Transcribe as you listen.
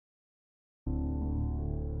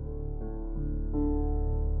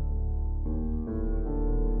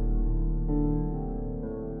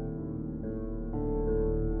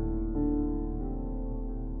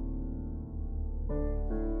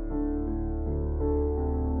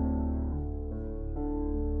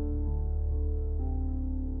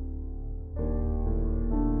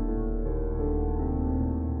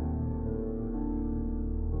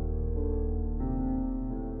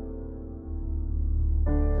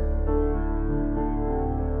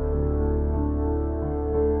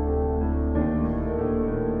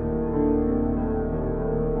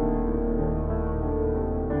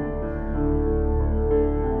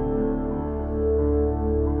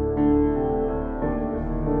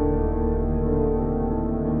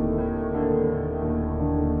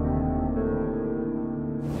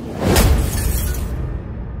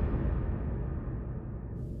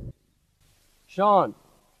Sean!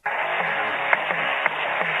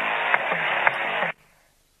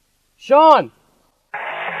 Sean!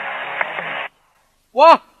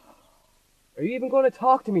 What? Are you even going to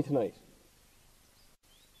talk to me tonight?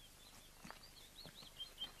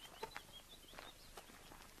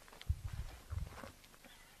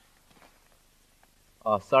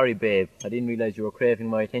 Oh, sorry, babe. I didn't realize you were craving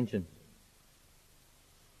my attention.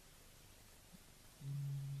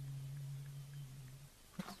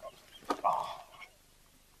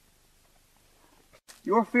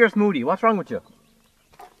 You're fierce moody. What's wrong with you?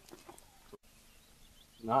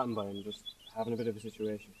 Nothing, but I'm just having a bit of a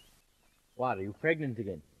situation. What, are you pregnant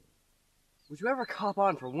again? Would you ever cop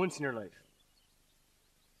on for once in your life?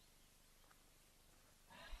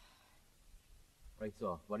 Right,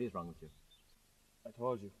 so, what is wrong with you? I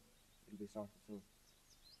told you. It'll be sorted soon.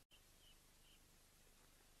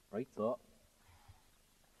 Right, so.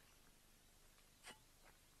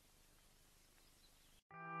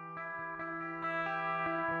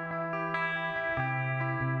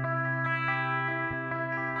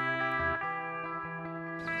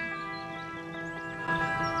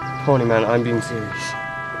 Tony, man, I'm being serious.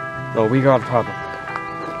 No, we got a problem.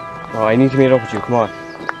 No, I need to meet up with you, come on.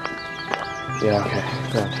 Yeah,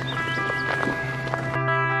 okay, good.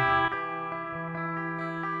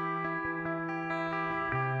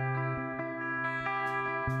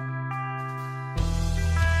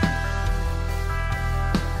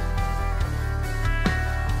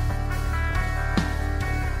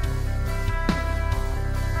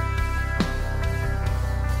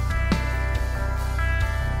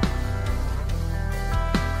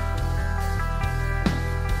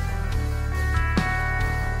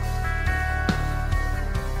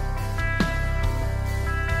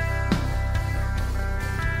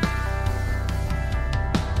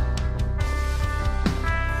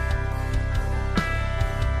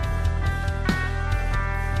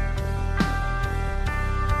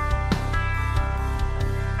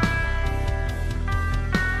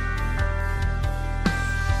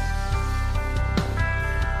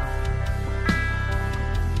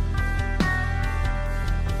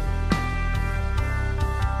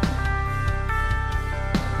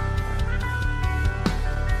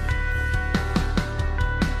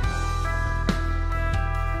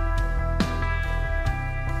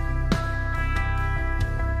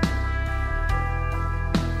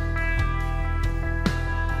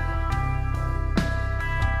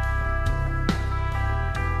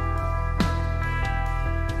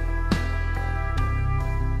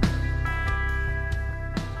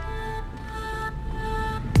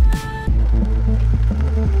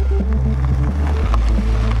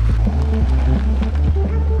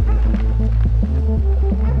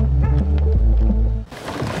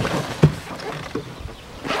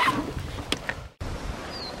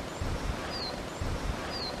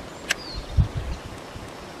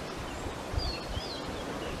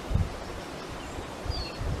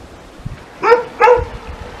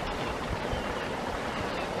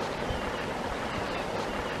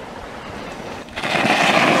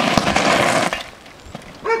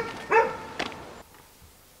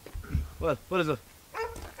 Well, what is it?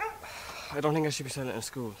 I don't think I should be selling it in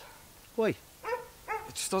school. Why?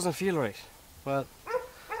 It just doesn't feel right. Well,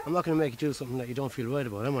 I'm not going to make you do something that you don't feel right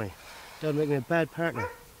about, am I? That'll make me a bad partner.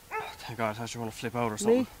 Thank God, I thought you were going to flip out or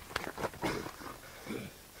something. Me?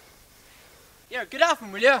 Yeah, get off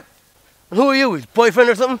him, will you? And who are you, his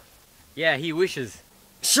boyfriend or something? Yeah, he wishes.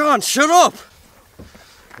 Sean, shut up!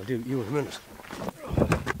 I'll deal with you in a minute.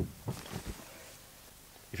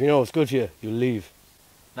 If you know what's good for you, you'll leave.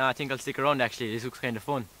 No, I think I'll stick around actually. This looks kind of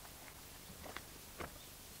fun.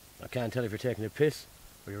 I can't tell if you're taking a piss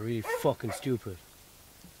or you're really fucking stupid.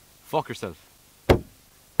 Fuck yourself.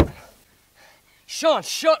 Sean,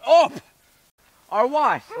 shut up! Or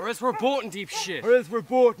what? Or else we're both in deep shit. Or else we're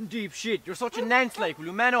both in deep shit. You're such a nance like. Will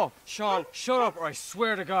you man up? Sean, shut up or I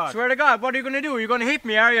swear to God. Swear to God, what are you going to do? You're going to hit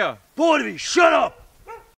me, are you? Both of you, shut up!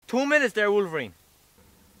 2 minutes there, Wolverine.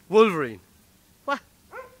 Wolverine. What?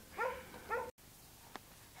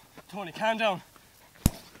 Tony, calm down.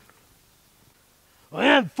 I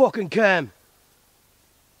am fucking calm.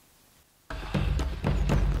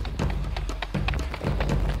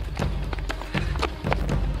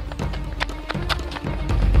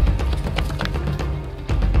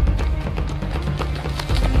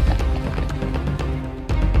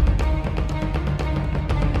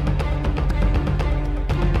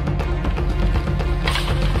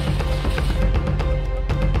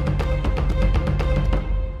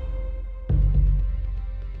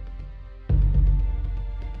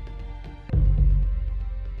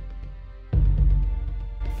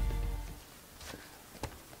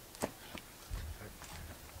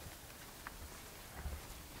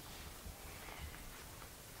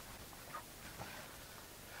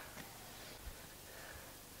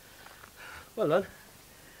 Well done.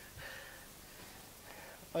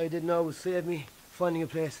 I didn't always save me finding a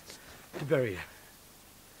place to bury you.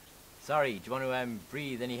 Sorry, do you want to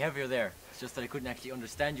breathe any heavier there? It's just that I couldn't actually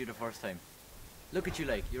understand you the first time. Look at you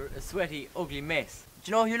like, you're a sweaty, ugly mess.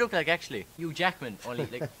 Do you know who you look like actually? Hugh Jackman, only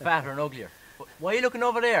like fatter and uglier. But why are you looking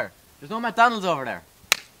over there? There's no McDonald's over there.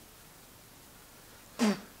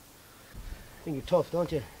 Think you're tough,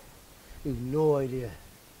 don't you? You've no idea.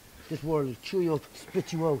 This world will chew you up,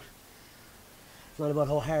 spit you out. It's not about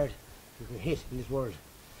how hard you can hit in this world.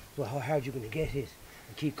 It's about how hard you're going to get hit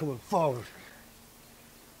and keep coming forward.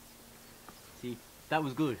 See, that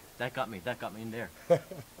was good. That got me in there.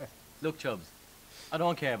 Look, Chubbs, I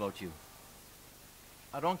don't care about you.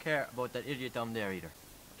 I don't care about that idiot down there either.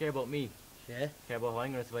 I care about me. Yeah? I care about how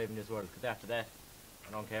I'm going to survive in this world, because after that,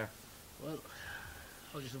 I don't care. Well,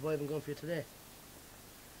 how's your surviving going for you today?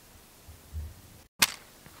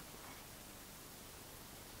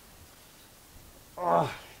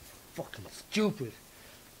 Oh, fucking stupid.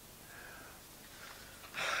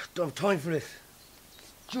 Don't have time for this.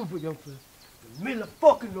 Stupid young fella. In the middle of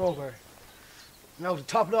fucking nowhere. Now to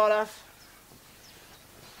top it all off,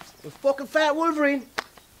 the fucking fat Wolverine.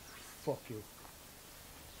 Fuck you.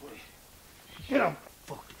 Get on.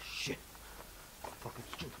 Fuck this shit. Fucking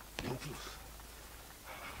stupid young fella.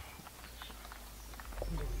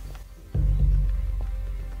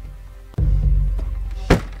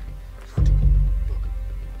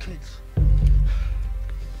 Kids.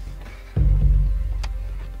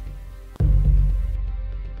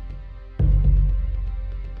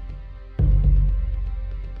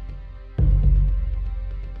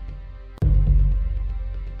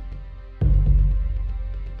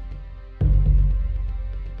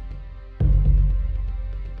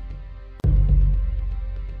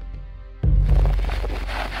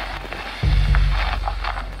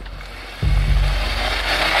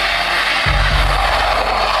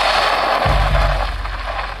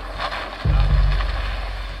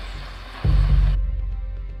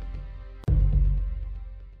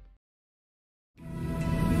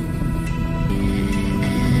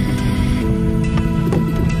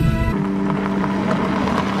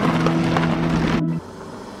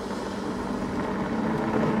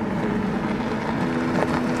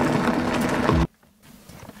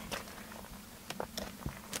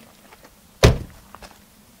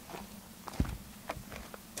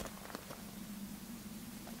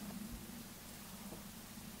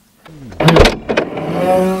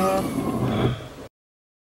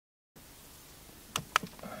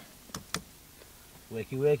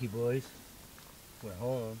 Wakey, wakey, boys. We're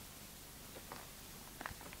home.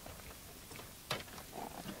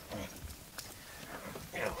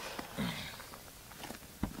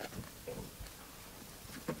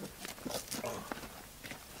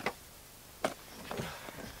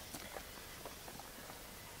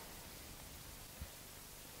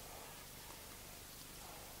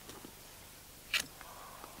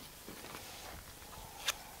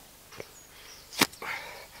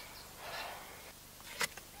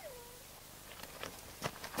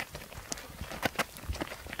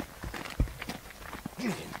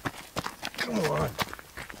 Come on.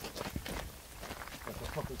 That's a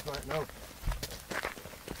fucking smart now.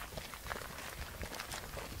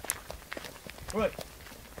 Right.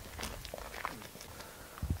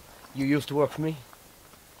 You used to work for me.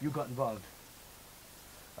 You got involved.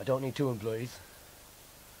 I don't need 2 employees.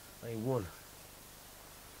 I need 1.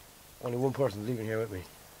 Only 1 person's leaving here with me.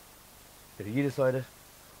 Either you decide it,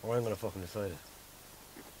 or I'm gonna fucking decide it.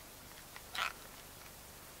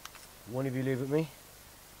 One of you leave with me,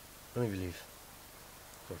 none of you leave.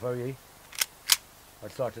 So if I were you,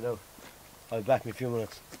 I'd sort it out. I'll be back in a few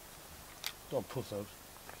minutes. Don't puss out.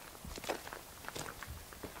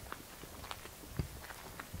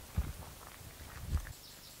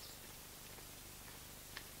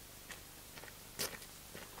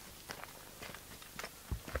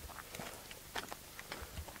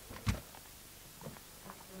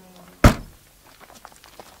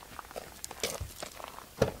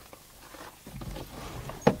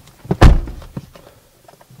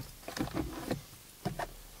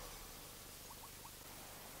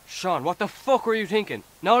 Sean, what the fuck were you thinking?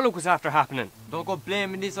 Now look what's after happening. Don't go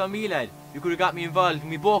blaming this on me, lad. You could have got me involved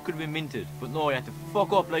and we both could have been minted. But no, you had to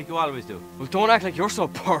fuck up like you always do. Well, don't act like you're so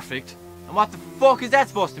perfect. And what the fuck is that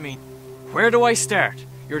supposed to mean? Where do I start?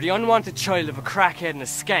 You're the unwanted child of a crackhead and a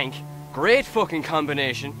skank. Great fucking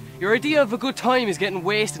combination. Your idea of a good time is getting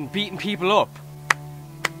wasted and beating people up.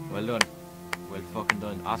 Well done. Well fucking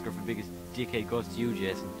done. Oscar for biggest dickhead goes to you,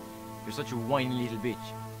 Jason. You're such a whiny little bitch.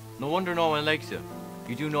 No wonder no one likes you.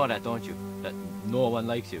 You do know that, don't you? That no one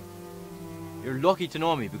likes you. You're lucky to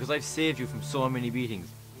know me because I've saved you from so many beatings.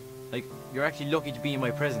 Like, you're actually lucky to be in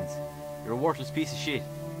my presence. You're a worthless piece of shit.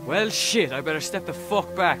 Well, shit, I better step the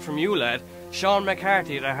fuck back from you, lad. Sean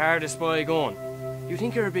McCarthy, the hardest boy going. You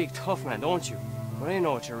think you're a big tough man, don't you? But I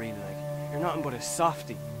know what you're really like. You're nothing but a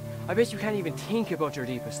softie. I bet you can't even think about your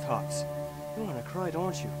deepest thoughts. You want to cry,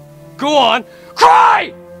 don't you? Go on,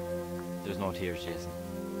 cry! There's no tears, Jason.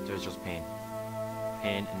 There's just pain.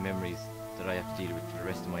 Pain and memories that I have to deal with for the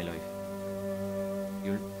rest of my life.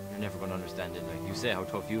 You're never going to understand it. Like, you say how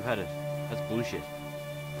tough you've had it. That's bullshit.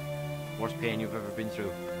 Worst pain you've ever been through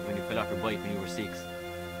when you fell off your bike when you were 6.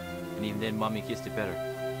 And even then, Mommy kissed it better.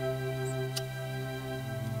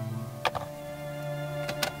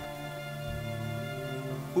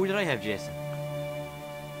 Who did I have, Jason?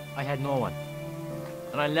 I had no one.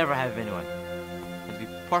 And I'll never have anyone. And to be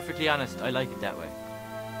perfectly honest, I like it that way.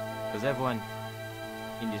 Because everyone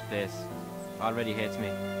in this place already hates me,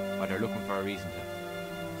 or they're looking for a reason to.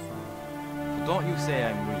 So don't you say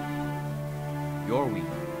I'm weak. You're weak.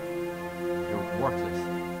 You're worthless.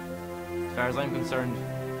 As far as I'm concerned,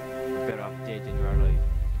 you're better off dead than you are alive.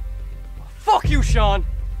 Fuck you, Sean!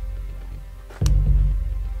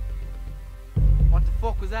 What the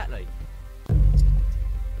fuck was that like?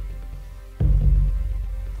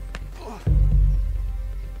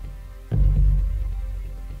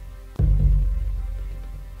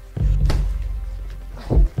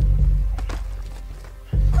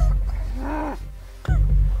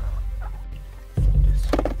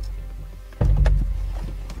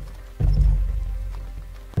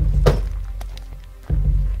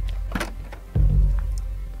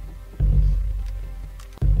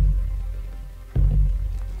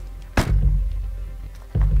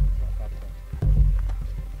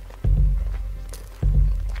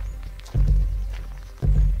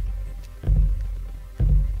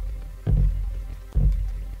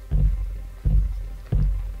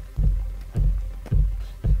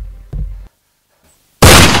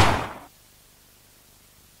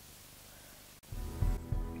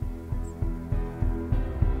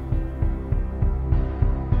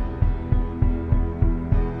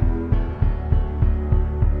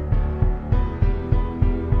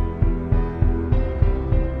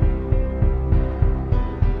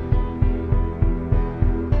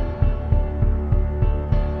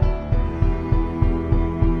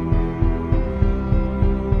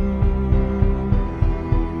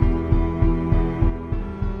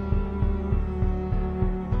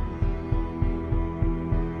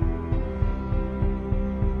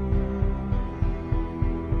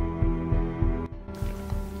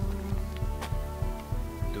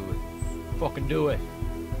 Fucking do it.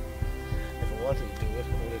 If I wanted to do it,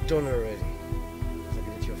 I would have done it already. Because I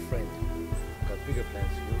did it to your friend. I've got bigger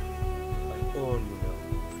plans for you. I own you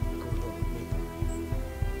now. Come home with me.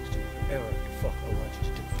 Just do whatever the fuck I want you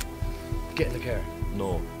to do. Get in the car.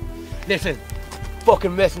 No. Listen,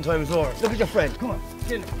 fucking messing time is over. Look at your friend. Come on,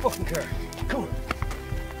 get in the fucking car. Come on.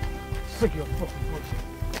 Sick of your fucking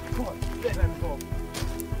bullshit. Come on, get in the car.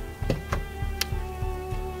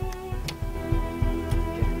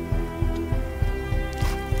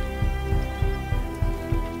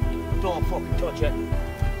 Don't fucking touch it.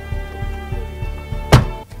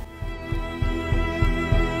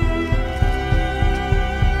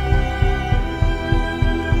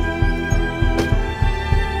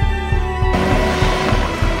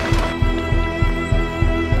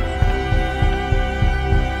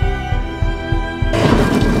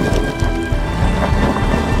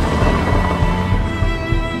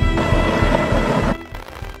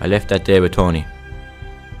 I left that day with Tony.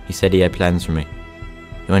 He said he had plans for me.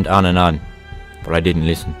 He went on, but I didn't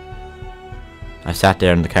listen. I sat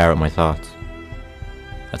there in the car with my thoughts.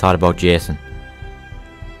 I thought about Jason.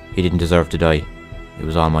 He didn't deserve to die. It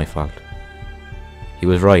was all my fault. He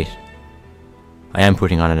was right. I am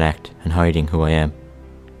putting on an act and hiding who I am.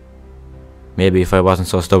 Maybe if I wasn't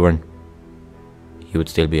so stubborn, he would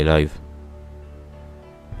still be alive.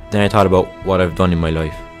 Then I thought about what I've done in my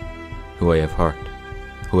life, who I have hurt,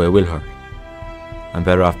 who I will hurt. I'm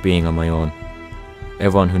better off being on my own.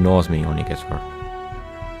 Everyone who knows me only gets hurt.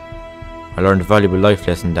 I learned a valuable life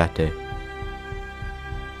lesson that day.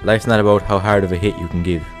 Life's not about how hard of a hit you can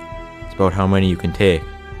give. It's about how many you can take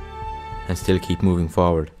and still keep moving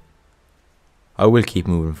forward. I will keep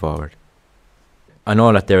moving forward. I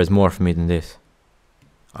know that there is more for me than this.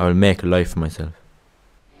 I will make a life for myself.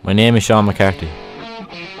 My name is Sean McCarthy,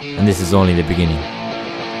 and this is only the beginning.